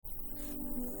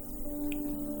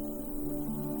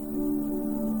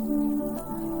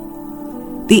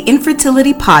The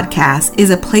Infertility Podcast is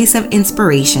a place of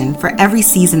inspiration for every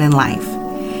season in life,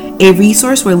 a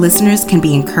resource where listeners can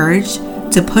be encouraged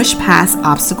to push past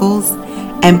obstacles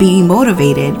and be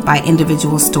motivated by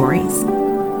individual stories.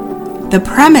 The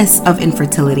premise of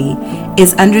infertility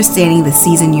is understanding the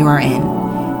season you are in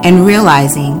and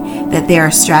realizing that there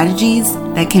are strategies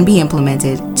that can be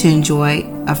implemented to enjoy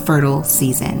a fertile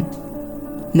season.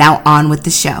 Now on with the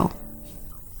show.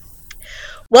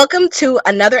 Welcome to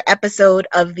another episode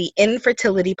of the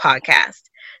Infertility Podcast.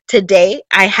 Today,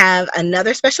 I have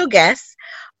another special guest.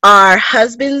 Our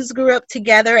husbands grew up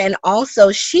together, and also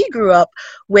she grew up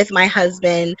with my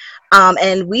husband,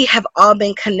 and we have all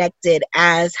been connected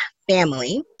as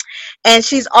family. And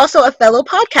she's also a fellow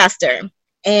podcaster,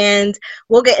 and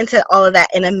we'll get into all of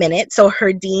that in a minute. So,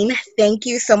 Herdine, thank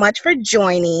you so much for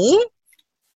joining.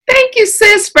 Thank you,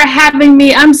 sis, for having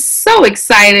me. I'm so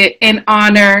excited and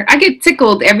honored. I get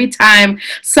tickled every time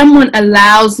someone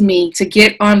allows me to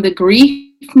get on the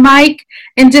grief mic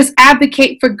and just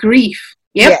advocate for grief.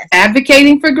 Yep, yes.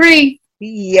 Advocating for grief.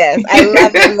 Yes, I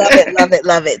love it, love it, love it,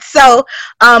 love it. So,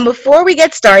 before we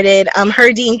get started,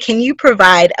 Herdine, can you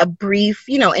provide a brief,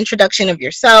 introduction of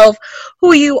yourself,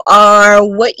 who you are,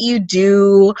 what you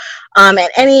do, and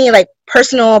any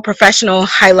personal, professional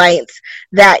highlights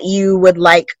that you would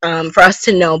like for us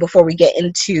to know before we get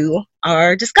into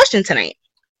our discussion tonight?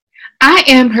 I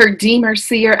am Herdine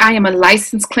Mercier. I am a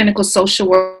licensed clinical social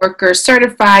worker,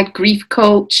 certified grief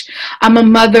coach. I'm a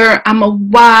mother, I'm a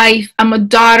wife, I'm a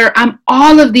daughter, I'm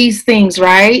all of these things,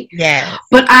 right? Yeah.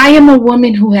 But I am a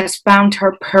woman who has found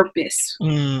her purpose.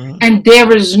 And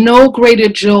there is no greater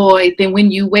joy than when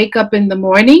you wake up in the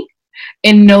morning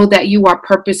and know that you are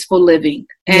purposeful living.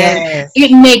 And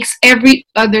It makes every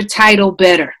other title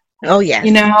better. Oh, yes.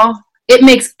 It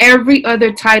makes every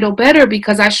other title better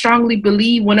because I strongly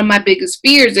believe one of my biggest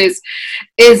fears is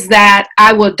that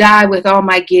I will die with all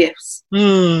my gifts.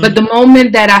 But the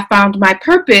moment that I found my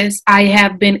purpose, I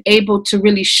have been able to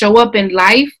really show up in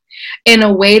life in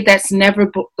a way that's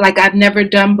I've never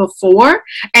done before.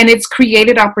 And it's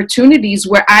created opportunities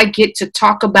where I get to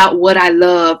talk about what I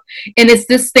love. And it's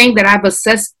this thing that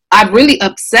I've really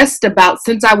obsessed about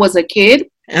since I was a kid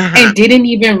and didn't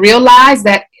even realize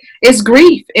that it's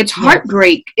grief. It's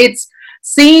heartbreak. It's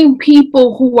seeing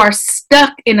people who are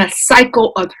stuck in a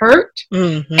cycle of hurt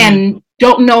and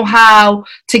don't know how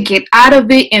to get out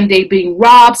of it, and they're being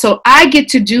robbed. So I get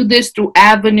to do this through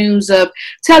avenues of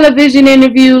television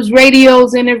interviews,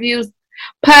 radios interviews,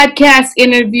 podcast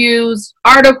interviews,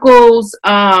 articles,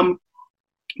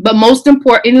 but most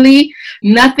importantly,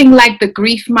 nothing like the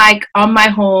grief mic on my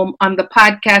home on the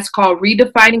podcast called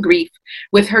Redefining Grief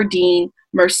with Herdine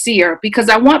Mercier, because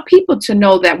I want people to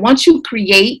know that once you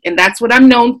create, and that's what I'm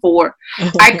known for,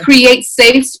 I create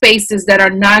safe spaces that are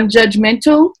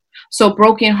non-judgmental, so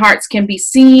broken hearts can be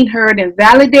seen, heard, and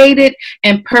validated,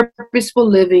 and purposeful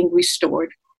living restored.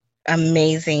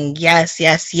 Amazing. Yes,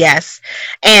 yes, yes.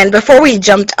 And before we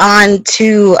jumped on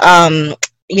to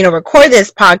record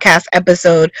this podcast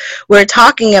episode, we're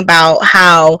talking about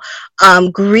how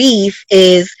grief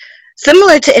is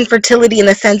similar to infertility in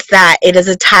the sense that it is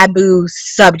a taboo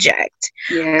subject.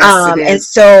 Yes, and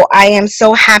so I am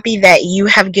so happy that you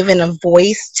have given a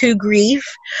voice to grief.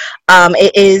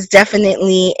 It is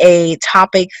definitely a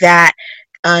topic that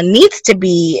needs to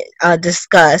be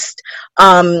discussed.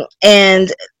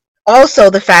 And also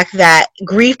the fact that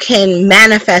grief can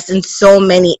manifest in so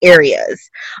many areas.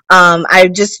 I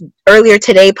just earlier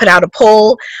today put out a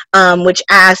poll which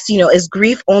asked, is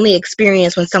grief only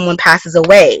experienced when someone passes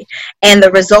away? And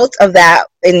the results of that,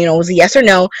 and it was a yes or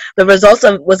no. The results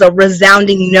was a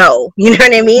resounding no. You know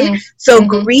what I mean? So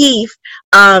grief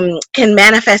can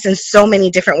manifest in so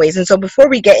many different ways. And so before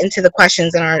we get into the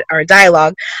questions in our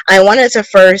dialogue, I wanted to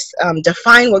first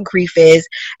define what grief is,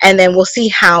 and then we'll see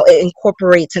how it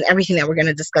incorporates in everything that we're going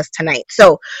to discuss tonight.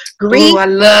 So grief. Oh, I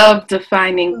love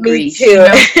defining grief. Me too.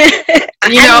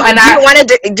 And I wanted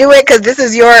to do it because this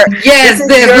is your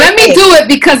let me do it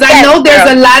because I know there's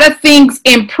a lot of things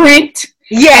in print.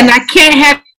 Yes. And I can't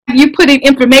have you putting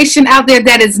information out there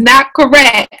that is not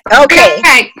correct.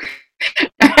 Okay.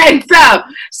 And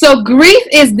so grief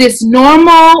is this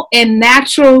normal and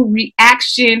natural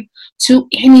reaction to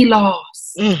any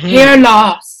loss. Hair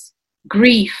loss,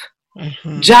 grief.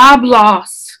 Job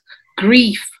loss,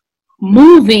 grief.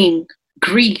 Moving,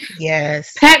 grief.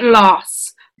 Yes. Pet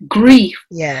loss, grief.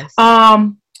 Yes.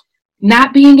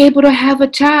 Not being able to have a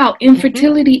child,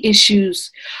 infertility issues,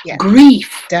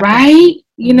 grief, definitely.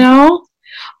 Right?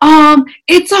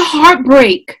 It's a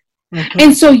heartbreak.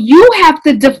 And so you have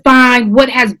to define what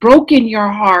has broken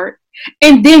your heart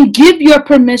and then give yourself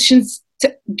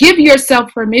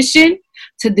permission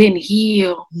to then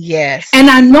heal. Yes. And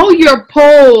I know your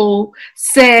poll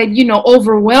said,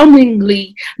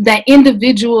 overwhelmingly that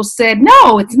individuals said,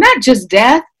 no, it's not just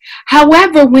death.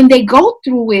 However, when they go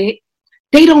through it,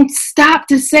 they don't stop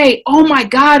to say, oh my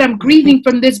God, I'm grieving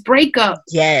from this breakup.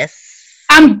 Yes.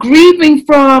 I'm grieving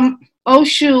from, oh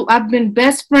shoot, I've been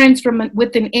best friends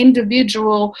with an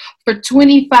individual for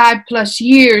 25 plus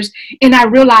years, and I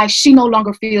realize she no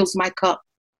longer fills my cup.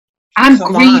 I'm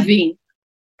grieving.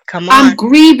 Come on. I'm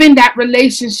grieving that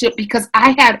relationship because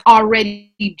I had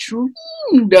already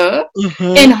dreamed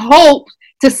and hoped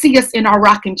to see us in our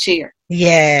rocking chair.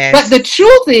 Yes. But the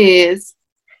truth is,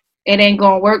 it ain't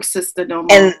gonna work, sister, no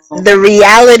more. And the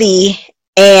reality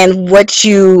and what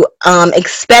you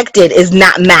expected is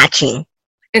not matching.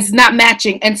 It's not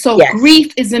matching. And so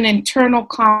grief is an internal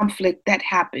conflict that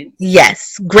happens.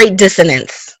 Yes. Great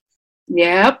dissonance.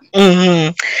 Yep.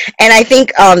 And I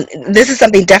think this is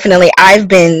something definitely I've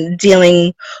been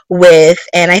dealing with,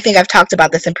 and I think I've talked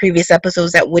about this in previous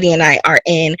episodes that Woody and I are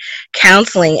in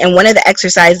counseling. And one of the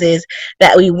exercises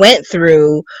that we went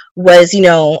through was,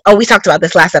 we talked about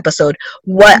this last episode,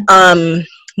 what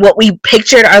we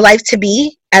pictured our life to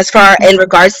be as far in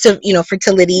regards to,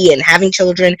 fertility and having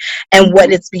children and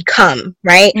what it's become,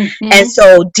 right? And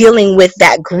so dealing with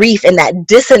that grief and that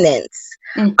dissonance,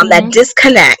 that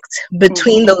disconnect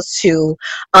between those two,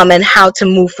 and how to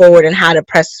move forward and how to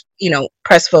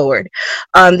press forward.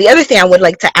 The other thing I would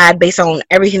like to add, based on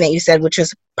everything that you said, which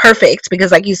was perfect,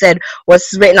 because like you said,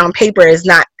 what's written on paper is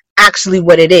not actually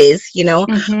what it is,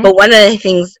 but one of the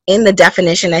things in the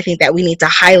definition I think that we need to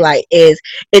highlight is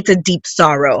it's a deep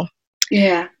sorrow.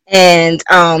 Yeah. And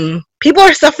people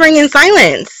are suffering in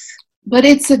silence. But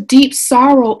it's a deep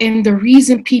sorrow, and the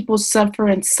reason people suffer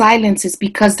in silence is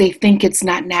because they think it's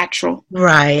not natural.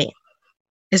 Right.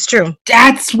 It's true.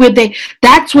 That's where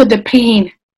the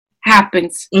pain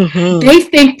happens. They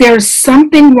think there's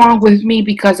something wrong with me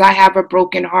because I have a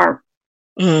broken heart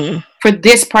for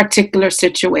this particular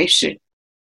situation.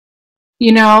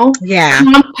 Yeah.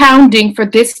 Compounding for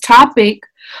this topic,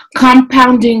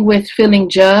 compounding with feeling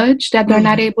judged that they're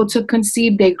not able to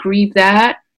conceive, they grieve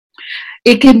that.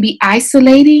 It can be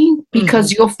isolating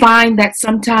because you'll find that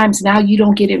sometimes now you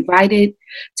don't get invited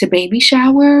to baby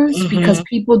showers because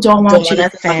people don't want you to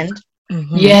offend.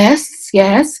 Yes.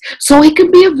 So it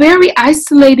can be a very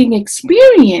isolating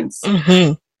experience.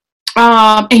 And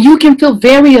you can feel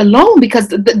very alone because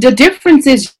the difference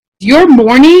is you're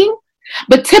mourning.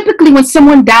 But typically when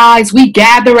someone dies, we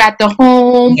gather at the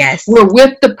home. Yes. We're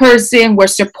with the person. We're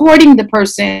supporting the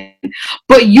person.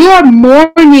 But you're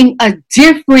mourning a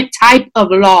different type of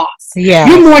loss. Yes.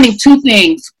 You're mourning two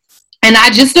things. And I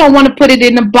just don't want to put it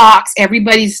in a box.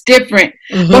 Everybody's different.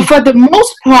 But for the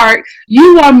most part,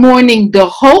 you are mourning the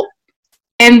hope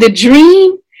and the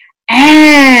dream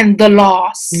and the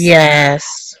loss.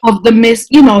 Yes. Of the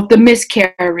the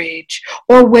miscarriage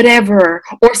or whatever,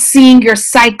 or seeing your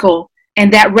cycle.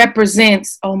 And that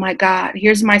represents, oh my God,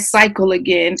 here's my cycle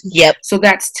again. Yep. So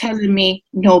that's telling me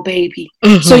no baby.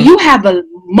 So you have a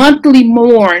monthly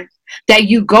mourn that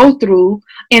you go through,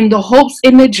 in the hopes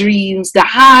and the dreams, the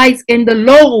highs and the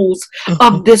lows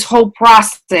of this whole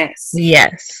process.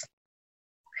 Yes.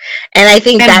 And I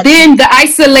think then the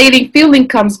isolating feeling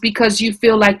comes because you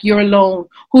feel like you're alone.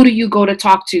 Who do you go to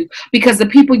talk to? Because the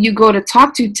people you go to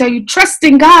talk to tell you, trust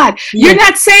in God. You're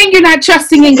not saying you're not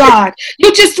trusting in God.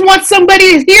 You just want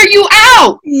somebody to hear you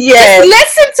out. Yes. Just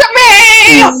listen to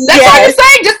me. That's all you're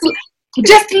saying.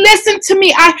 Just listen to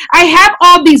me. I have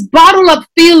all these bottled up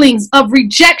feelings of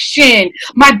rejection.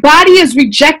 My body is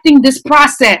rejecting this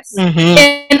process.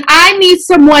 And I need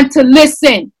someone to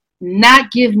listen,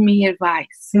 not give me advice.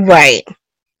 Right.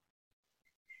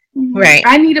 Right.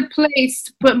 I need a place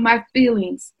to put my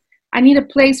feelings. I need a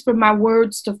place for my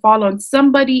words to fall on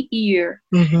somebody's ear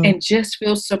and just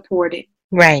feel supported.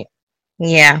 Right.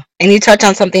 Yeah. And you touch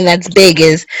on something that's big,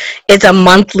 is it's a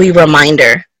monthly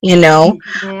reminder,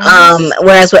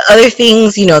 whereas with other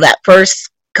things, that first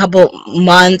couple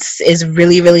months is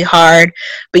really, really hard,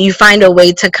 but you find a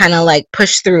way to kind of like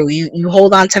push through. You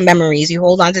hold on to memories, you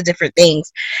hold on to different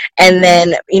things. And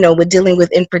then, with dealing with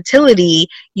infertility,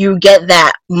 you get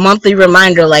that monthly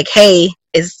reminder like, hey,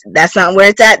 that's not where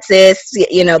it's at, sis.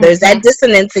 There's that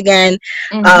dissonance again.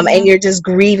 And you're just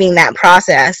grieving that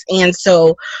process. And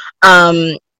so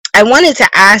I wanted to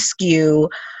ask you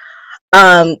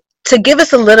to give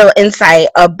us a little insight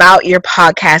about your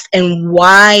podcast and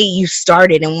why you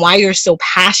started and why you're so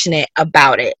passionate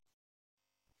about it.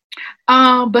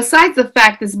 Besides the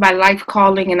fact it's my life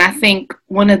calling, and I think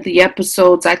one of the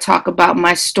episodes I talk about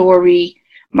my story,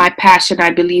 My Passion,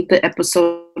 I believe the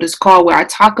episode is called, where I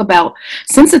talk about,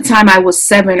 since the time I was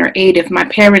 7 or 8, if my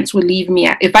parents would leave me,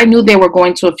 if I knew they were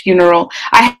going to a funeral,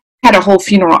 I had a whole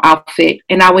funeral outfit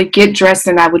and I would get dressed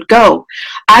and I would go.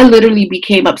 I literally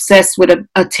became obsessed with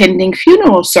attending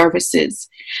funeral services,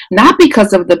 not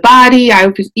because of the body.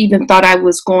 I even thought I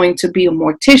was going to be a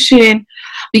mortician,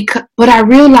 but I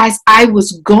realized I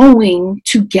was going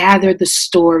to gather the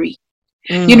story.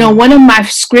 You know, one of my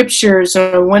scriptures,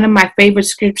 or one of my favorite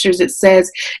scriptures, it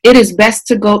says, it is better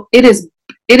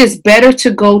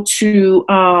to go to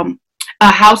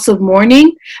a house of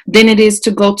mourning than it is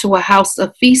to go to a house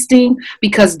of feasting,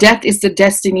 because death is the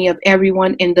destiny of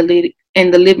everyone, and the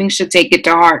living should take it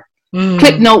to heart.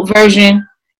 Clip note version: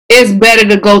 it's better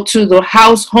to go to the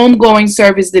homegoing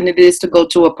service than it is to go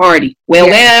to a party.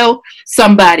 Well,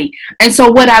 somebody. And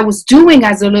so what I was doing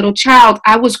as a little child,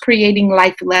 I was creating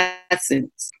life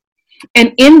lessons.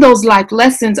 And in those life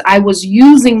lessons, I was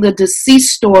using the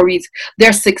deceased stories,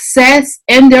 their success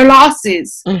and their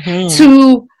losses,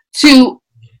 to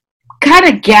kind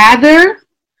of gather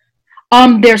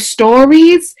their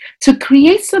stories to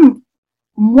create some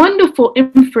wonderful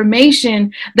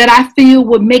information that I feel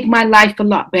would make my life a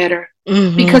lot better,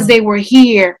 because they were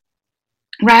here,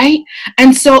 right?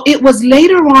 And so it was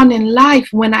later on in life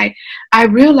when I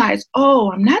realized,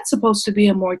 oh, I'm not supposed to be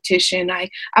a mortician.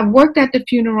 I worked at the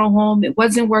funeral home. It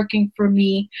wasn't working for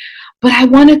me, but I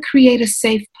want to create a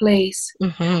safe place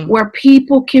where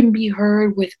people can be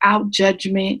heard without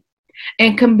judgment,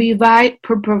 and can be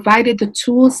provided the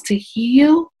tools to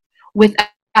heal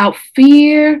without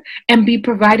fear, and be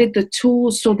provided the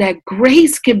tools so that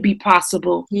grace can be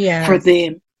possible for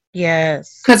them.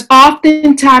 Yes. Because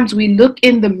oftentimes we look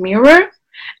in the mirror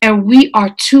and we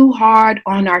are too hard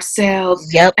on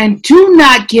ourselves, and do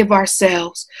not give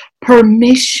ourselves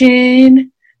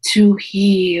permission to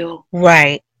heal.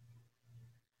 Right.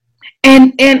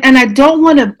 And I don't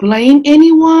want to blame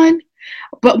anyone,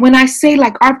 but when I say,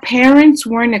 like, our parents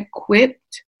weren't equipped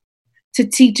to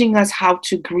teaching us how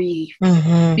to grieve,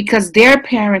 because their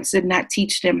parents did not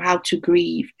teach them how to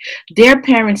grieve. Their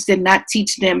parents did not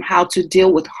teach them how to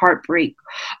deal with heartbreak.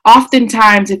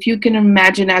 Oftentimes, if you can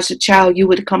imagine, as a child, you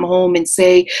would come home and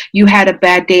say you had a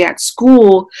bad day at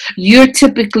school, you're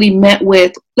typically met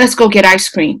with, let's go get ice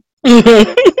cream.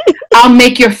 I'll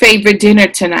make your favorite dinner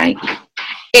tonight.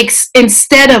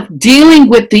 Instead of dealing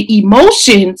with the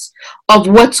emotions of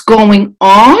what's going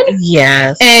on,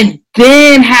 and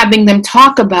then having them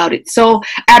talk about it. So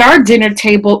at our dinner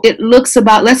table, it looks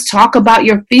about, let's talk about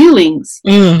your feelings.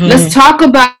 Let's talk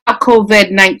about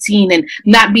COVID-19 and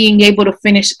not being able to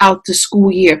finish out the school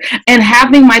year, and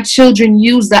having my children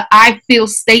use the I feel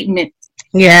statement.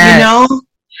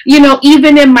 You know,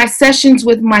 even in my sessions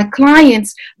with my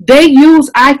clients, they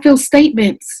use I feel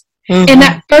statements. And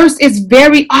at first, it's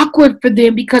very awkward for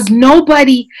them, because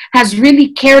nobody has really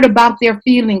cared about their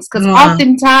feelings. Because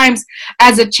oftentimes,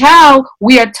 as a child,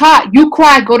 we are taught, you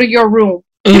cry, go to your room.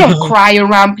 You don't cry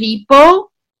around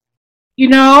people. You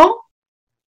know,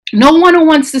 no one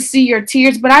wants to see your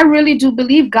tears. But I really do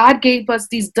believe God gave us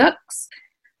these ducts,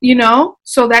 you know,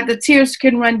 so that the tears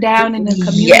can run down and the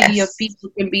community of people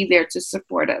can be there to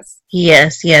support us.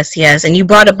 Yes. And you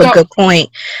brought up a good point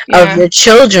of your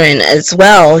children as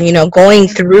well, you know, going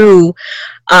through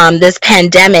this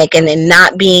pandemic and then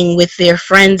not being with their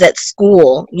friends at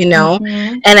school, you know.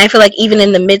 And I feel like even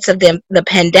in the midst of the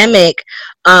pandemic,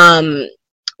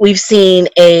 we've seen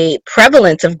a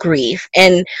prevalence of grief.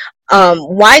 And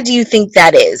why do you think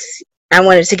that is? I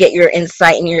wanted to get your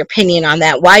insight and your opinion on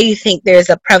that. Why you think there's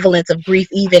a prevalence of grief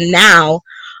even now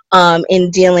in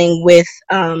dealing with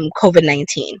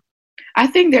COVID-19? I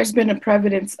think there's been a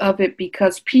prevalence of it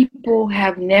because people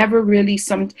have never really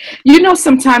sometimes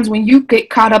when you get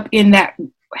caught up in that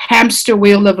hamster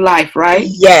wheel of life, right?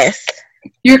 Yes.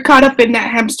 You're caught up in that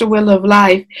hamster wheel of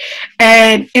life,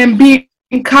 and being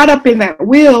caught up in that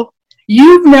wheel,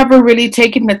 you've never really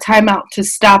taken the time out to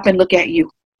stop and look at you.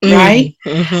 Right?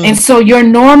 And so your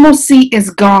normalcy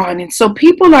is gone. And so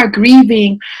people are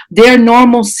grieving their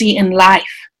normalcy in life.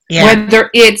 Whether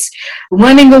it's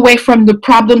running away from the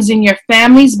problems in your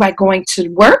families by going to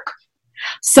work.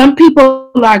 Some people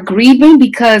are grieving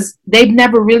because they've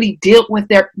never really dealt with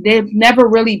their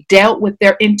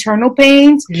internal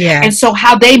pains. And so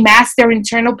how they mask their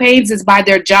internal pains is by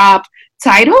their job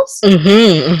titles,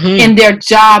 in their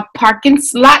job parking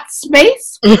slot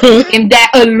space, in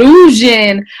that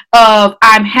illusion of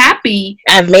I'm happy,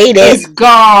 I've made it, it's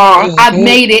gone, I've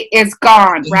made it, it's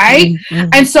gone, right?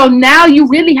 And so now you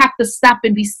really have to stop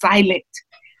and be silent.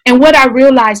 And what I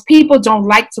realized, people don't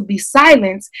like to be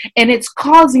silenced, and it's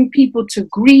causing people to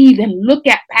grieve and look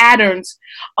at patterns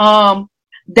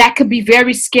that could be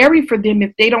very scary for them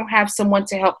if they don't have someone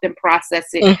to help them process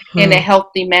it in a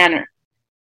healthy manner.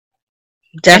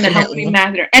 Definitely. In a healthy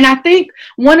manner. And I think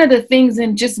one of the things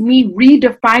in just me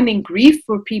redefining grief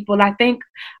for people, I think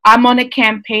I'm on a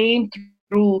campaign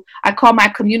through, I call my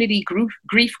community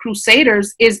Grief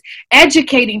Crusaders, is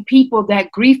educating people that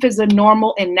grief is a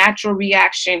normal and natural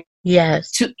reaction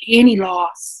to any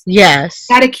loss. Yes.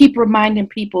 Got to keep reminding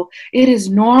people it is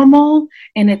normal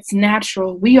and it's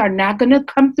natural. We are not going to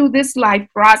come through this life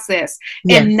process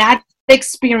and not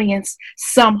experience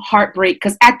some heartbreak,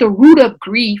 because at the root of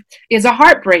grief is a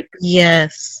heartbreak.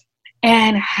 Yes.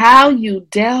 And how you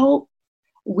dealt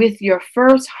with your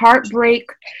first heartbreak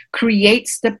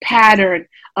creates the pattern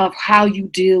of how you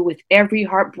deal with every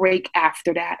heartbreak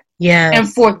after that. Yes.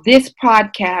 And for this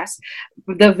podcast,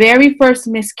 the very first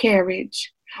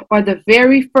miscarriage or the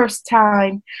very first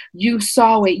time you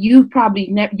saw it, you have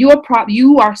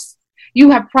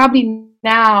probably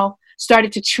now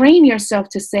started to train yourself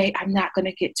to say, I'm not going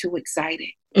to get too excited.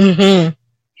 I'm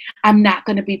not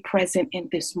going to be present in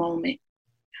this moment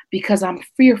because I'm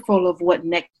fearful of what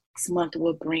next month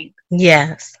will bring.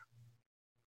 Yes.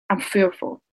 I'm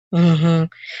fearful. And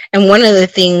one of the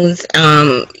things,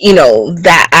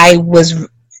 that I was,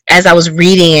 as I was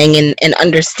reading and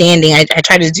understanding, I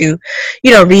try to do,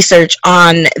 research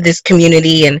on this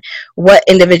community and what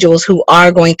individuals who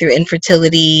are going through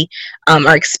infertility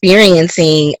are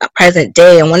experiencing present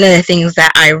day. And one of the things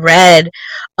that I read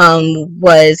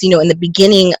was, in the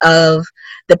beginning of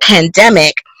the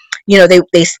pandemic,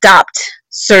 they stopped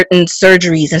certain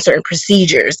surgeries and certain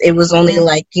procedures. It was only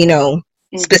like,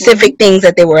 specific things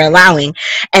that they were allowing.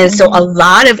 And so a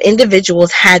lot of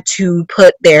individuals had to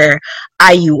put their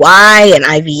IUI and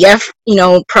IVF,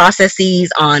 processes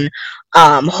on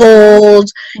hold,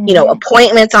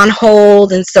 appointments on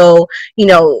hold. And so,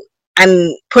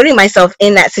 I'm putting myself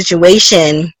in that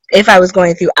situation if I was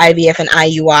going through IVF and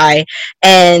IUI,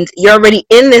 and you're already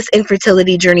in this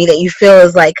infertility journey that you feel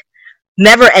is like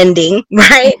never ending,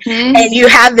 right? And you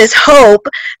have this hope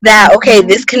that, okay,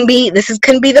 this can be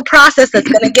the process that's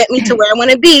going to get me to where I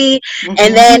want to be,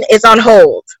 and then it's on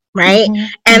hold, right?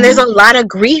 And there's a lot of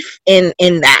grief in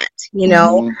that,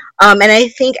 and I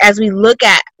think as we look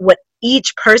at what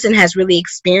each person has really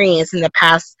experienced in the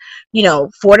past, 4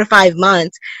 to 5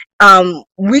 months,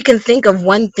 we can think of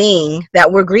one thing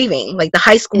that we're grieving, like the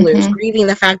high schoolers grieving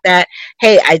the fact that,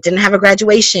 hey, I didn't have a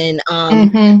graduation,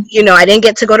 I didn't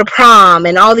get to go to prom,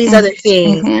 and all these other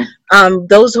things.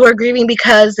 Those who are grieving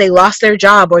because they lost their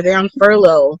job or they're on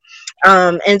furlough.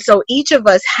 And so each of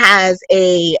us has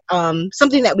a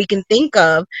something that we can think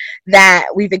of that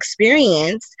we've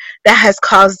experienced that has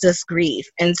caused us grief.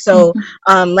 And so,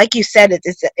 like you said,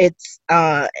 it's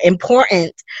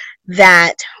important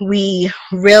that we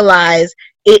realize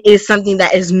it is something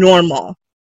that is normal.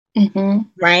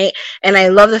 Right? And I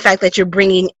love the fact that you're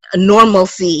bringing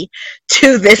normalcy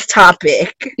to this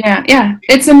topic. Yeah.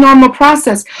 It's a normal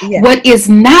process. Yeah. What is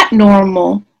not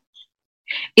normal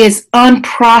is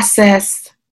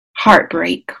unprocessed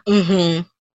heartbreak.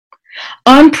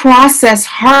 Unprocessed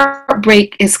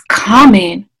heartbreak is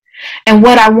common. And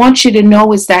what I want you to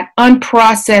know is that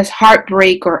unprocessed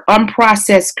heartbreak or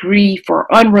unprocessed grief or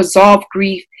unresolved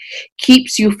grief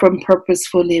keeps you from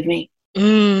purposeful living.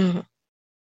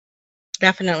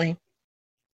 Definitely.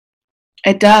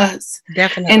 It does.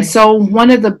 Definitely. And so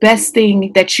one of the best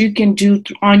things that you can do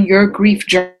on your grief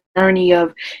journey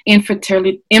of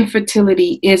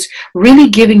infertility is really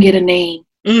giving it a name.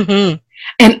 And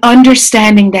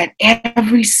understanding that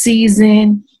every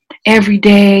season, every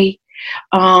day,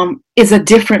 is a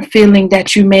different feeling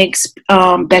that you may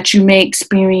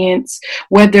experience.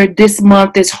 Whether this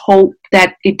month is hope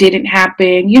that it didn't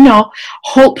happen,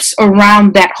 hopes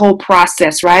around that whole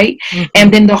process, right?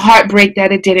 And then the heartbreak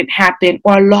that it didn't happen,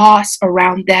 or loss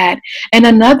around that. And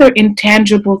another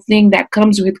intangible thing that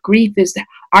comes with grief is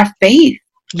our faith.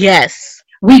 Yes.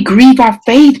 We grieve our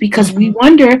faith because we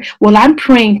wonder, well, I'm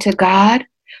praying to God.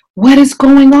 What is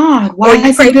going on? Why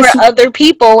you pray for other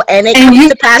people and it comes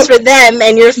to pass for them,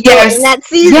 and you're still in that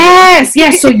season.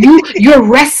 Yes. So you're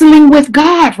wrestling with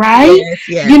God, right?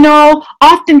 Yes.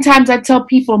 Oftentimes I tell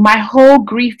people my whole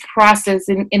grief process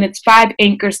in its 5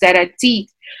 anchors that I teach,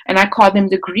 and I call them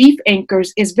the grief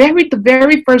anchors, is the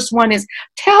very first one is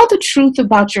tell the truth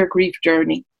about your grief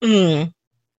journey.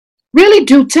 Really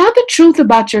do. Tell the truth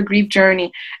about your grief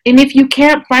journey. And if you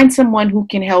can't, find someone who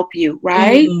can help you,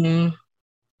 right?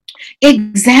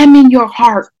 Examine your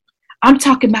heart. I'm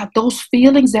talking about those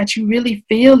feelings that you really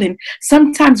feel. And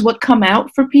sometimes what come out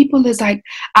for people is like,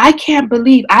 I can't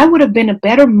believe I would have been a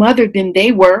better mother than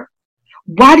they were.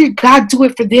 why did God do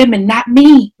it for them and not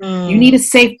me? You need a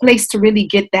safe place to really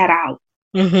get that out.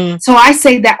 So I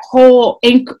say that whole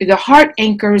anchor, the heart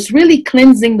anchor, is really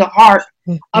cleansing the heart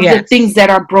of the things that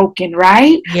are broken,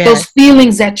 right? Those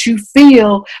feelings that you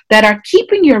feel that are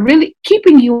keeping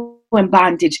you in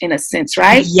bondage, in a sense,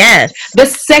 right?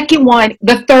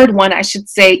 The third one, I should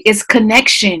say, is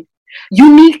connection.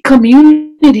 You need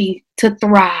community to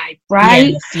thrive,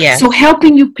 right? So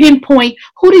helping you pinpoint,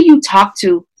 who do you talk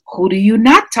to? Who do you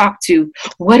not talk to?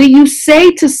 What do you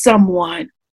say to someone?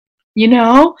 You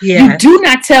know, you do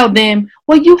not tell them,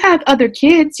 well, you have other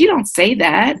kids. You don't say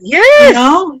that. You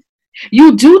know,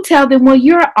 you do tell them, well,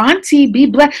 you're an auntie, be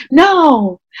blessed.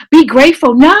 No, be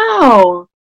grateful. No,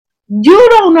 you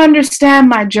don't understand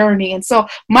my journey. And so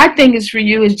my thing is for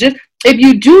you is just, if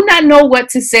you do not know what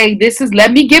to say,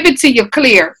 let me give it to you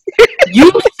clear.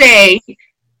 You say,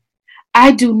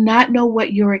 I do not know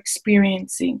what you're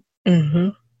experiencing,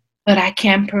 but I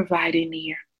can provide an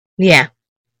ear.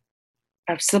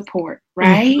 Of support,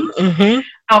 right?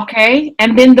 Okay.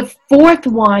 And then the fourth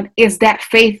one is that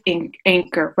faith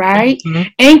anchor, right?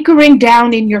 Anchoring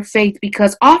down in your faith,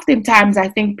 because oftentimes I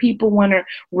think people want to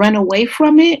run away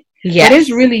from it. But it's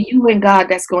really you and God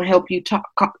that's going to help you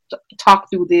talk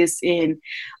through this.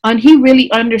 And He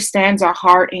really understands our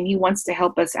heart and He wants to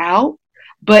help us out.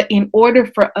 But in order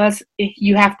for us,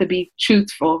 you have to be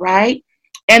truthful, right?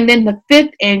 And then the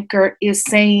fifth anchor is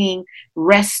saying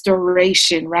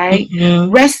restoration, right?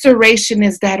 Restoration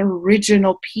is that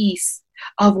original piece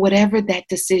of whatever that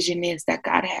decision is that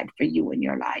God had for you in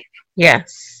your life.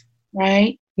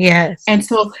 Right?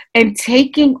 And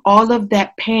taking all of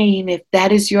that pain, if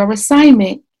that is your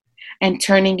assignment, and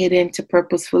turning it into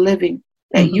purposeful living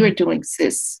that you're doing,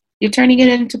 sis. You're turning it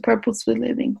into purposeful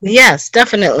living. Yes,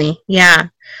 definitely. Yeah.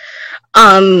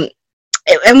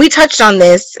 And we touched on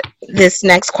this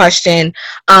next question.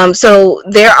 So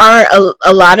there are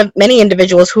many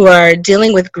individuals who are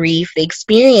dealing with grief. They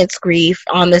experience grief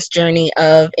on this journey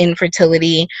of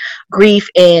infertility, grief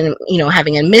in,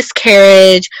 having a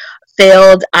miscarriage,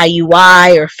 failed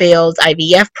IUI or failed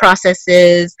IVF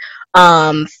processes,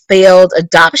 failed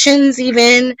adoptions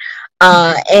even,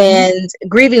 and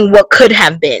grieving what could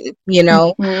have been,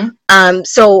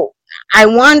 So I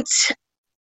want,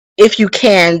 if you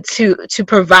can, to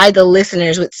provide the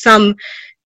listeners with some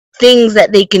things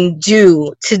that they can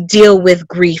do to deal with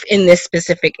grief in this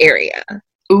specific area.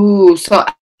 Ooh, so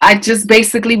I just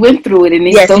basically went through it. And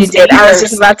yes, you did. I was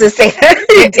just about to say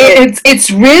that.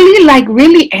 It's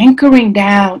really anchoring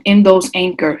down in those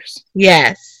anchors.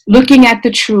 Yes. Looking at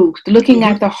the truth, looking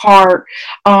at the heart,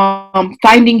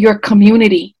 finding your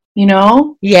community,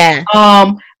 Yeah.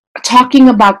 Talking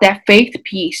about that faith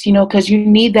piece, because you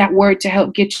need that word to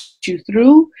help get you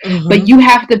through, but you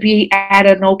have to be at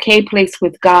an okay place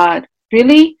with God,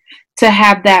 really, to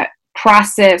have that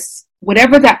process,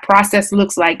 whatever that process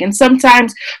looks like. And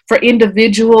sometimes for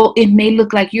individual, it may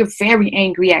look like you're very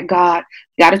angry at God.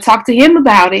 Got to talk to Him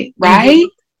about it, right?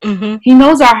 He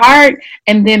knows our heart.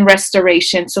 And then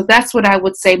restoration. So that's what I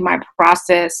would say my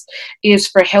process is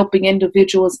for helping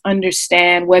individuals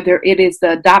understand, whether it is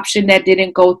the adoption that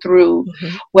didn't go through,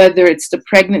 whether it's the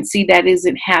pregnancy that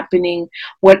isn't happening,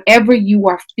 whatever you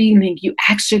are feeling, you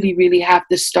actually really have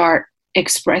to start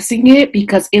expressing it,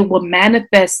 because it will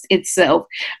manifest itself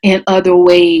in other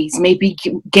ways. Maybe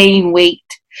gain weight.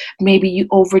 Maybe you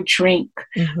overdrink.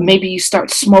 Maybe you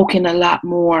start smoking a lot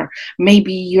more.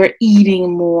 Maybe you're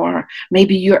eating more.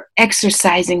 Maybe you're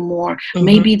exercising more.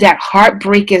 Maybe that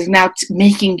heartbreak is now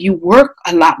making you work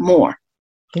a lot more.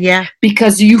 Yeah.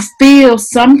 Because you feel,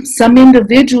 some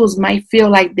individuals might feel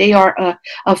like they are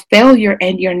a failure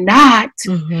and you're not,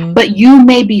 but you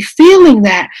may be feeling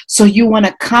that. So you want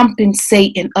to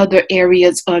compensate in other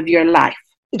areas of your life.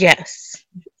 Yes.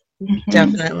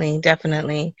 Definitely.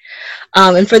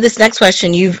 And for this next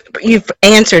question, you've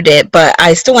answered it, but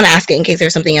I still want to ask it in case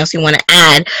there's something else you want to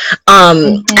add.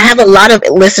 I have a lot of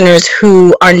listeners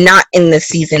who are not in the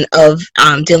season of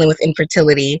dealing with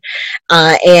infertility,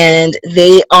 and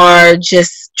they are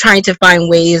just trying to find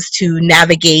ways to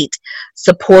navigate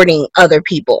supporting other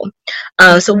people.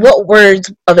 So what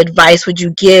words of advice would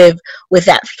you give with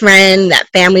that friend, that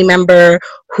family member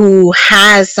who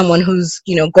has someone who's,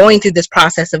 going through this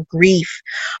process of grief?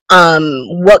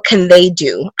 What can they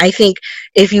do? I think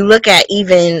if you look at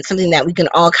even something that we can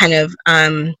all kind of,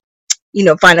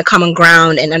 find a common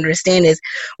ground and understand is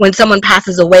when someone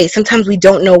passes away, sometimes we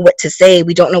don't know what to say.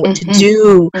 We don't know what to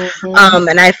do.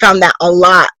 And I found that a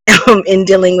lot in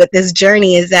dealing with this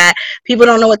journey is that people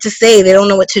don't know what to say. They don't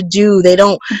know what to do. They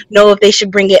don't know if they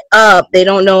should bring it up. They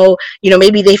don't know,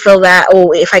 maybe they feel that,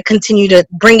 oh, if I continue to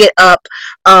bring it up,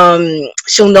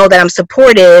 she'll know that I'm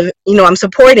supportive, I'm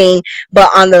supporting. But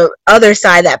on the other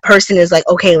side, that person is like,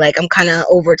 okay, like I'm kind of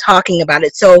over talking about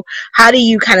it. So how do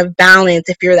you kind of balance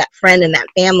if you're that friend and that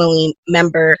family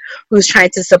member who's trying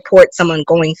to support someone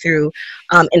going through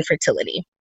infertility?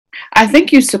 I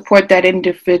think you support that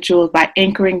individual by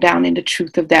anchoring down in the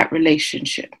truth of that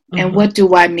relationship. Mm-hmm. And what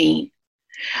do I mean?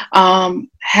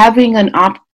 Having an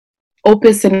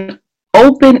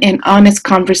open and honest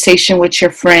conversation with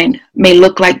your friend may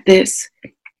look like this.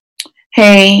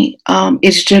 Hey,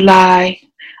 it's July.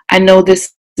 I know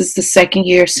this is the second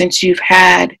year since you've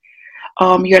had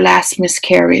your last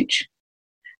miscarriage.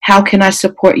 How can I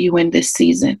support you in this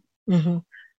season? Mm-hmm.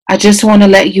 I just want to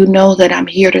let you know that I'm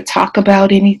here to talk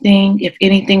about anything. If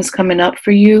anything's coming up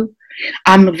for you,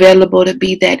 I'm available to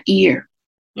be that ear.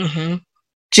 Mm-hmm.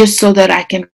 Just so that I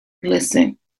can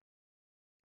listen.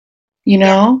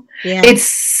 Yeah. It's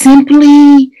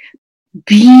simply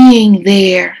being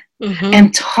there. Mm-hmm.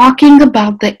 And talking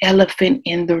about the elephant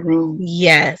in the room.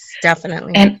 Yes,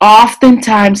 definitely. And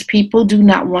oftentimes people do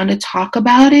not want to talk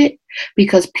about it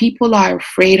because people are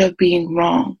afraid of being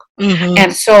wrong. Mm-hmm.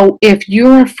 And so if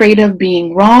you're afraid of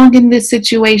being wrong in this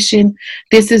situation,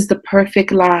 this is the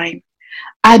perfect line.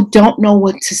 I don't know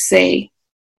what to say,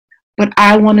 but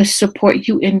I want to support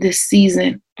you in this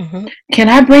season. Mm-hmm. Can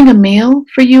I bring a meal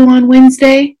for you on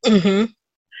Wednesday? Mm-hmm.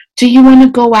 Do you want to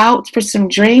go out for some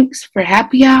drinks for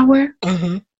happy hour?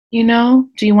 Mm-hmm.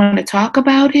 Do you want to talk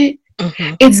about it?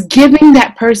 Mm-hmm. It's giving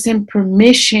that person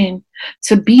permission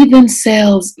to be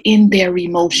themselves in their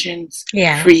emotions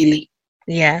freely.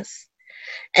 Yes.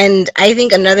 And I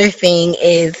think another thing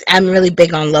is I'm really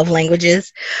big on love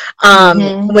languages.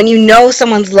 Mm-hmm. When you know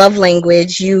someone's love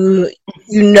language, you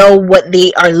know what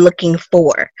they are looking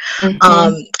for.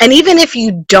 Mm-hmm. And even if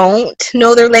you don't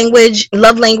know their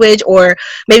love language, or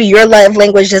maybe your love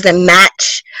language doesn't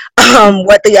match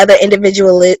what the other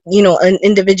individual is, an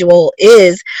individual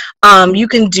is, you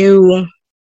can do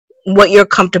what you're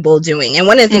comfortable doing. And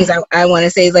one of the things I want to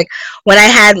say is, like,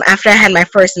 after I had my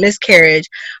first miscarriage,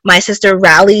 my sister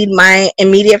rallied my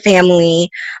immediate family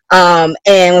and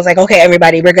was like, okay,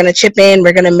 everybody, we're gonna chip in,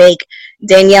 we're gonna make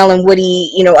Danielle and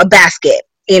Woody a basket.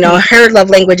 Her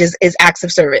love language is acts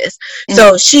of service.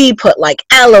 So she put like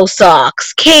aloe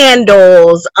socks,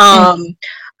 candles,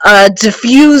 a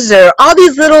diffuser, all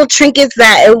these little trinkets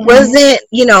that it wasn't,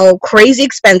 crazy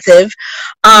expensive.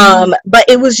 But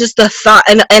it was just a thought,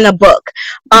 and a book.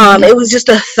 It was just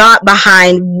a thought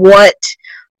behind what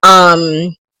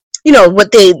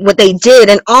what they did.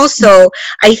 And also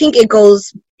I think it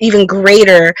goes even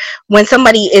greater when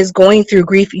somebody is going through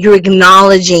grief. You're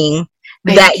acknowledging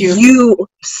that you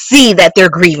see that they're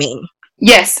grieving.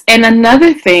 Yes. And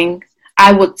another thing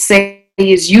I would say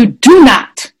is, you do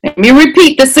not, let me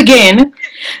repeat this again,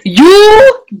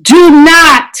 you do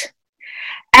not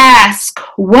ask,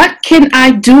 what can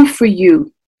I do for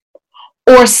you?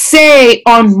 Or say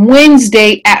on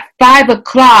Wednesday at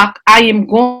 5:00, I am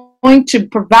going to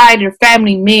provide your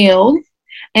family meal,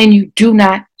 and you do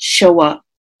not show up.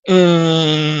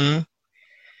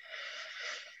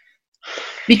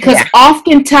 Because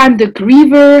oftentimes the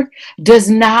griever does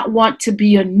not want to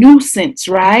be a nuisance,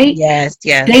 right? Yes.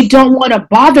 They don't want to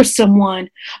bother someone.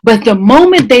 But the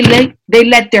moment they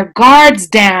let their guards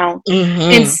down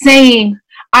and saying,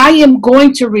 I am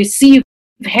going to receive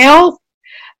help,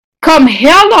 come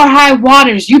hell or high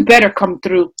waters, you better come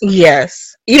through.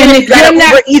 Yes. Even if you're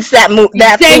not eats that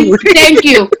food.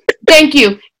 Thank you.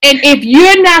 And if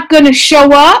you're not going to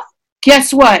show up,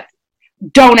 guess what?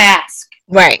 Don't ask.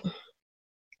 Right.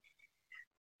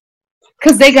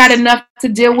 Because they got enough to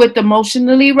deal with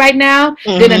emotionally right now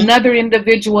than another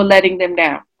individual letting them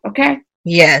down. Okay?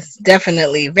 Yes,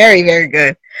 definitely. Very, very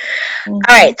good. All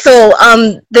right. So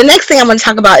the next thing I'm going to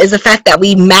talk about is the fact that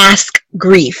we mask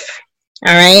grief.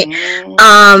 All right.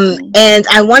 And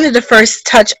I wanted to first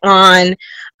touch on,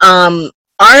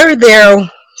 are there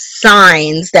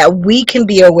signs that we can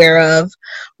be aware of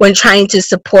when trying to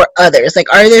support others?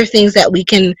 Like, are there things that we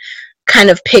can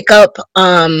kind of pick up,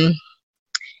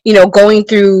 going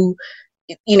through,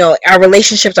 our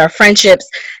relationships, our friendships,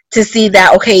 to see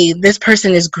that, okay, this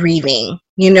person is grieving,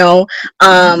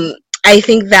 I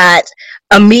think that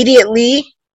immediately,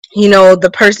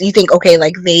 the person, you think, okay,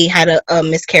 like they had a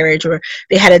miscarriage or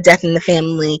they had a death in the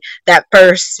family, that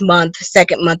first month,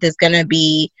 second month is going to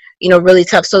be, really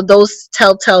tough. So those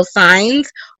telltale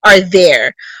signs are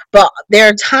there. but there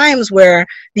are times where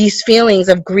these feelings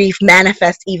of grief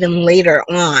manifest even later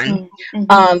on.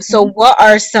 So what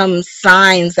are some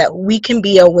signs that we can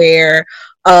be aware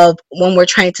of when we're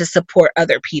trying to support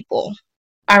other people?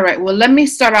 All right. Well, let me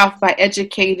start off by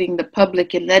educating the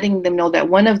public and letting them know that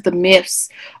one of the myths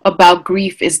about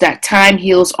grief is that time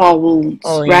heals all wounds,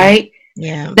 right?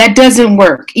 Yeah. That doesn't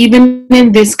work. Even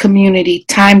in this community,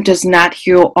 time does not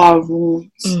heal all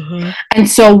wounds. And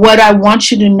so what I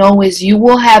want you to know is you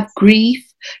will have grief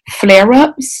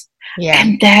flare-ups,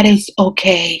 and that is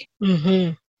okay.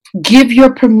 Give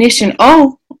your permission.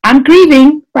 Oh, I'm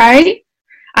grieving, right?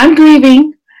 I'm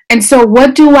grieving. And so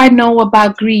what do I know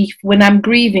about grief when I'm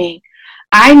grieving?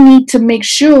 I need to make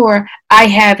sure I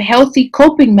have healthy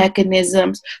coping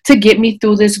mechanisms to get me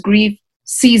through this grief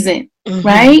season,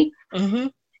 right?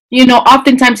 You know,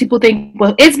 oftentimes people think,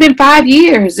 well, it's been 5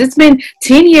 years. It's been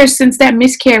 10 years since that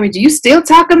miscarriage. You still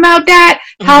talking about that?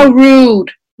 How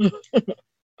rude.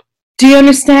 Do you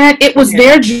understand? It was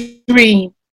their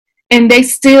dream, and they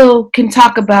still can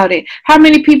talk about it. How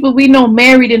many people we know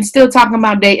married and still talking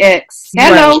about their ex?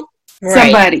 Hello,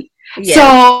 somebody.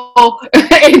 So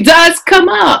it does come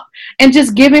up, and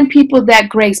just giving people that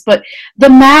grace. But the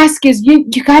mask is, you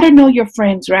got to know your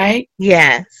friends, right?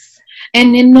 Yes.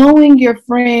 And in knowing your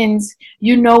friends,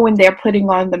 you know when they're putting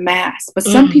on the mask. But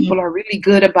some people are really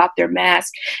good about their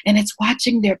mask, and it's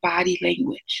watching their body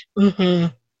language.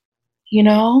 You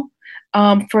know,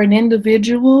 for an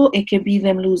individual, it can be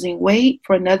them losing weight.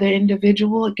 For another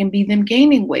individual, it can be them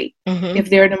gaining weight if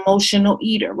they're an emotional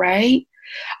eater, right?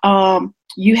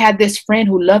 You had this friend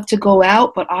who loved to go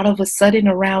out, but all of a sudden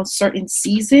around certain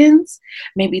seasons,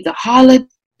 maybe the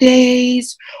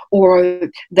holidays or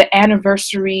the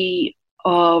anniversary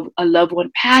of a loved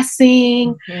one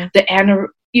passing,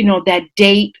 that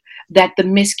date that the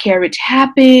miscarriage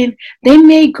happened, they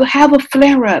may have a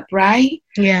flare up, right?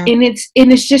 Yeah. And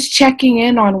it's just checking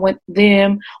in on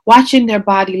them, watching their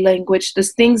body language, the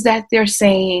things that they're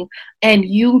saying, and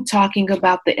you talking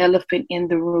about the elephant in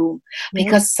the room.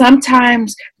 Because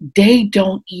sometimes they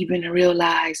don't even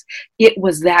realize it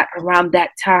was that around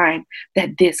that time that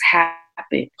this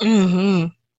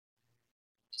happened.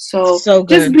 So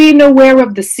just being aware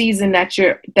of the season that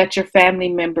your family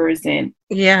member is in.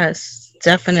 Yes,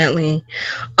 definitely.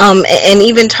 And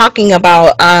even talking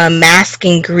about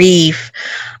masking grief,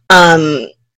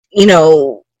 you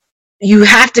know, you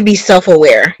have to be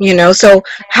self-aware, you know. So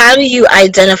how do you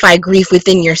identify grief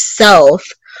within yourself?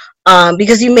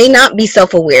 Because you may not be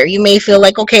self-aware. You may feel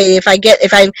like, okay, if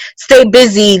I stay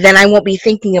busy, then I won't be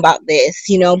thinking about this,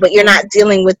 you know, but you're not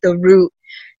dealing with the root,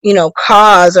 you know,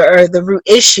 cause or the root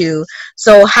issue.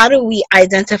 So how do we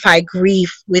identify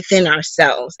grief within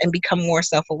ourselves and become more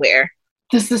self-aware?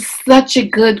 This is such a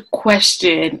good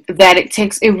question that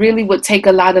it really would take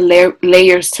a lot of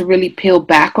layers to really peel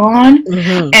back on.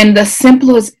 And the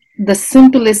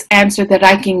simplest answer that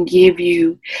I can give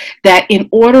you, that in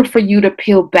order for you to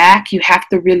peel back, you have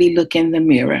to really look in the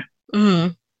mirror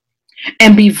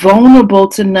and be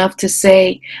vulnerable enough to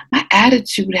say, my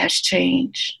attitude has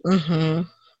changed.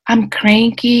 I'm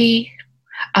cranky.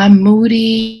 I'm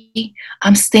moody.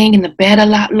 I'm staying in the bed a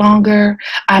lot longer.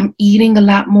 I'm eating a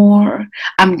lot more.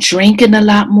 I'm drinking a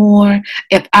lot more.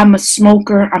 If I'm a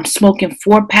smoker, I'm smoking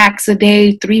 4 packs a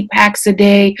day, 3 packs a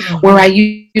day, where I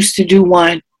used to do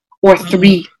 1 or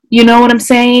 3. You know what I'm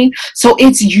saying? So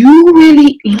it's you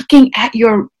really looking at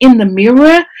in the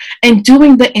mirror and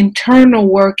doing the internal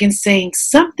work and saying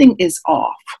something is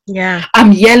off. Yeah.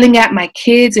 I'm yelling at my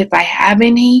kids if I have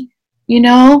any. You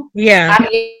know, I'm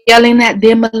yelling at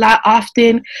them a lot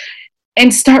often,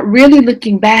 and start really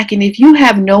looking back. And if you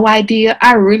have no idea,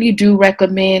 I really do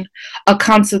recommend a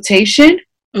consultation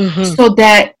so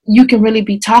that you can really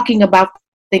be talking about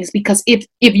things. Because if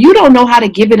you don't know how to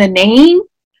give it a name,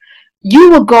 you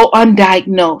will go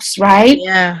undiagnosed, right?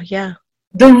 Yeah.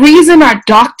 The reason our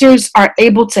doctors are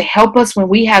able to help us when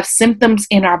we have symptoms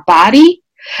in our body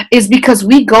is because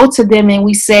we go to them and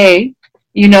we say,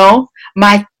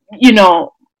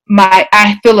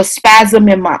 I feel a spasm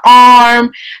in my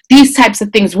arm, these types of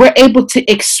things. We're able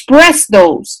to express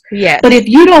those. Yes. But if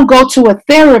you don't go to a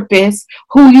therapist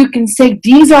who you can say,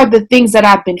 these are the things that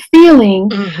I've been feeling,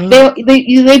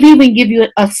 they've even give you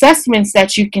assessments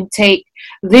that you can take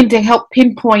then to help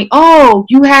pinpoint, oh,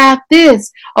 you have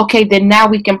this. Okay, then now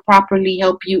we can properly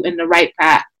help you in the right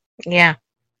path. Yeah.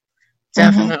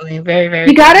 Definitely. Very, very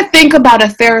You got to think about a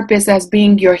therapist as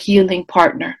being your healing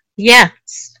partner.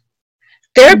 Yes.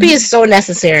 Therapy is so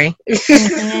necessary.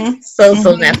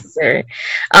 So necessary.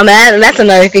 And that's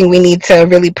another thing we need to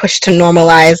really push to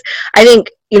normalize. I think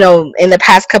in the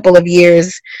past couple of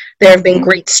years, there have been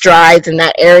great strides in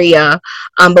that area,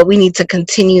 but we need to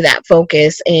continue that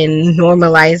focus in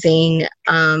normalizing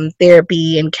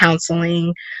therapy and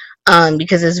counseling,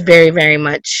 because it's very, very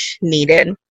much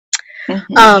needed.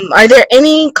 Are there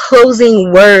any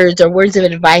closing words or words of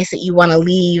advice that you want to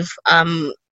leave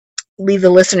the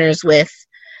listeners with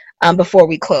before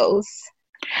we close?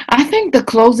 I think the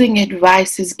closing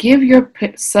advice is give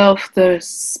yourself the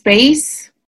space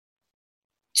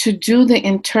to do the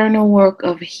internal work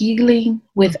of healing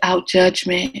without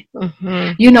judgment.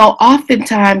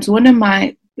 Oftentimes one of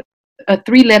a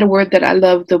 3-letter word that I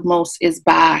love the most is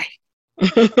bye.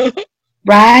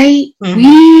 Right?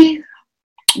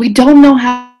 We don't know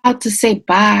how to say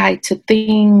bye to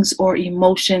things or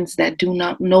emotions that do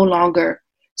not no longer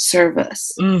serve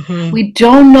us. We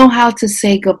don't know how to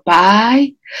say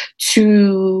goodbye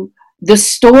to the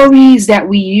stories that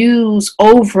we use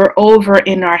over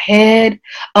in our head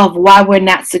of why we're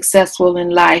not successful in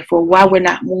life, or why we're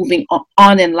not moving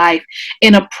on in life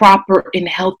in a proper and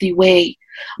healthy way.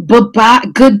 But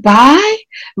goodbye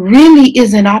really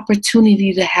is an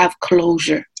opportunity to have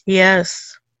closure.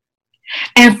 Yes.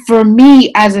 And for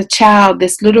me as a child,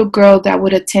 this little girl that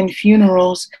would attend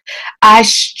funerals, I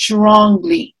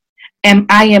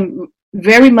am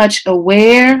very much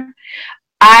aware.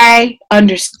 I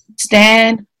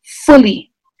understand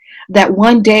fully that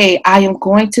one day I am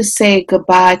going to say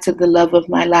goodbye to the love of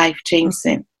my life,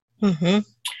 Jameson.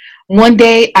 One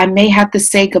day I may have to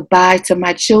say goodbye to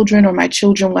my children, or my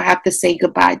children will have to say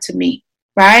goodbye to me.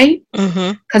 Right?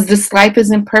 Because this life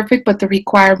isn't perfect, but the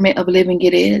requirement of living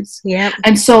it is. Yeah.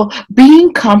 And so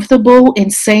being comfortable in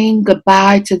saying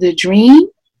goodbye to the dream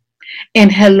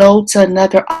and hello to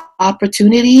another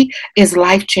opportunity is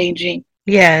life-changing.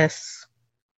 Yes.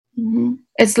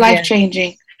 It's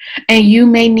life-changing. And you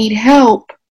may need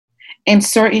help in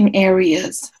certain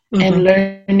areas and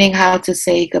learning how to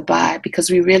say goodbye, because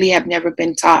we really have never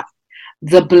been taught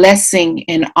the blessing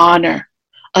and honor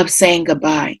of saying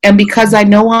goodbye. And because I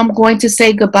know I'm going to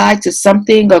say goodbye to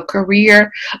something, a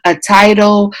career, a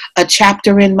title, a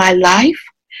chapter in my life,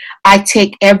 I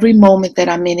take every moment that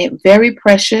I'm in it very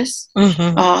precious.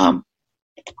 When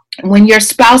your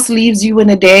spouse leaves you in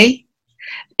a day,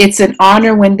 it's an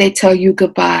honor when they tell you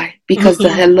goodbye, because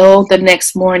the hello the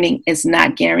next morning is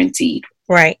not guaranteed.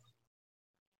 Right.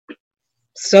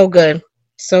 So good.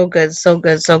 So good, so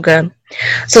good, so good.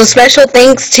 So special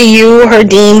thanks to you,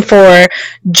 Herdine, for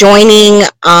joining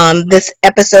this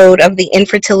episode of the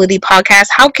Infertility Podcast.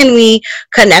 How can we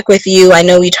connect with you? I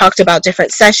know we talked about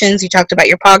different sessions. You talked about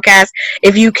your podcast.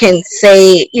 If you can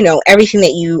say, everything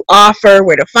that you offer,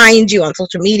 where to find you on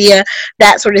social media,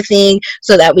 that sort of thing,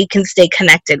 so that we can stay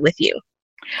connected with you.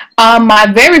 My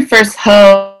very first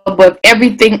hub of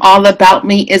everything all about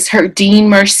me is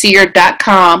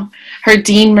HerdineMercier.com.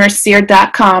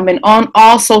 HerdineMercier.com, and on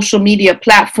all social media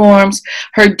platforms,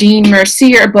 Herdine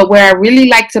Mercier. But where I really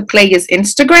like to play is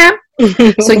Instagram.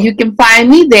 So you can find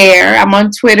me there. I'm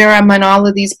on Twitter. I'm on all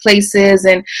of these places.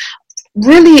 And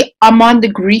really, I'm on the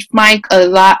Grief Mic a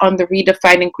lot on the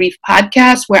Redefining Grief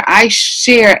podcast, where I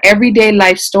share everyday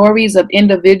life stories of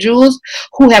individuals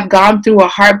who have gone through a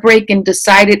heartbreak and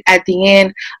decided at the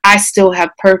end, I still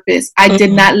have purpose. I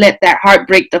did not let that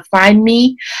heartbreak define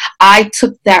me. I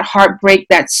took that heartbreak,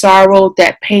 that sorrow,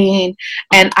 that pain,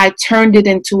 and I turned it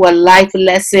into a life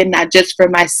lesson, not just for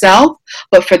myself,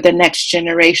 but for the next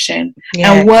generation.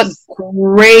 Yes. And what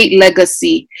great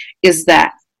legacy is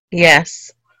that?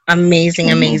 Yes.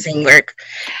 Amazing work.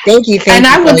 Thank you. And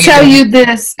I will tell you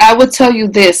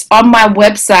this. On my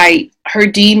website,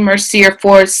 Herdine Mercier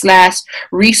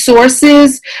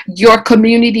 /resources, your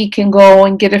community can go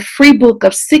and get a free book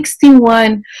of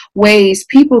 61 ways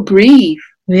people grieve.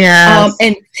 Yes.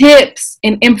 And tips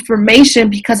and information,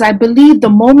 because I believe the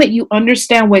moment you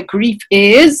understand what grief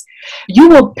is, you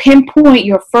will pinpoint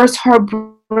your first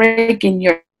heartbreak in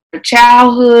your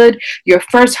childhood, your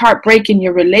first heartbreak in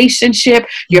your relationship,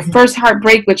 your first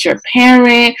heartbreak with your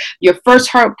parent, your first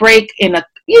heartbreak in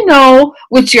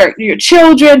with your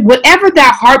children, whatever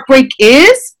that heartbreak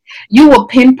is, you will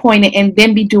pinpoint it and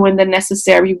then be doing the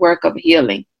necessary work of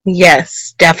healing.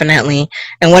 Yes, definitely.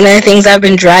 And one of the things I've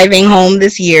been driving home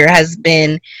this year has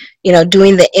been,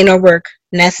 doing the inner work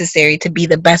necessary to be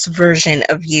the best version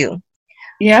of you.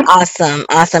 Yeah. Awesome.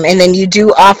 And then you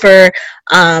do offer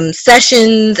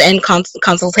sessions and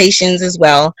consultations as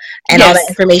well. And all that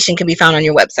information can be found on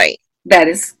your website. That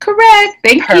is correct.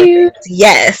 Thank Perfect. you.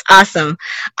 Yes, awesome.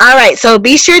 All right, so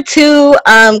be sure to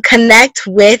connect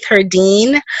with her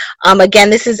dean.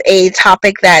 Again, this is a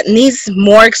topic that needs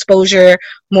more exposure,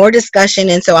 more discussion,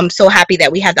 and so I'm so happy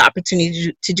that we had the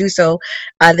opportunity to do so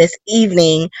this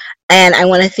evening. And I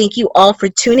want to thank you all for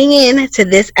tuning in to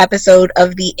this episode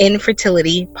of the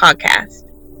Infertility Podcast.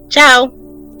 Ciao.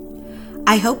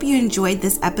 I hope you enjoyed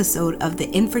this episode of the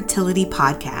Infertility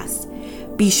Podcast.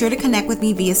 Be sure to connect with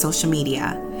me via social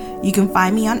media. You can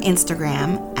find me on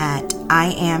Instagram at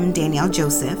I am Danielle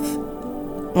Joseph,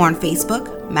 or on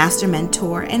Facebook, Master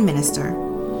Mentor and Minister,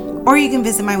 or you can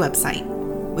visit my website,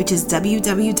 which is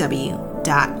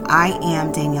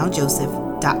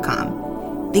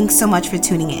www.iamdaniellejoseph.com. Thanks so much for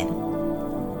tuning in.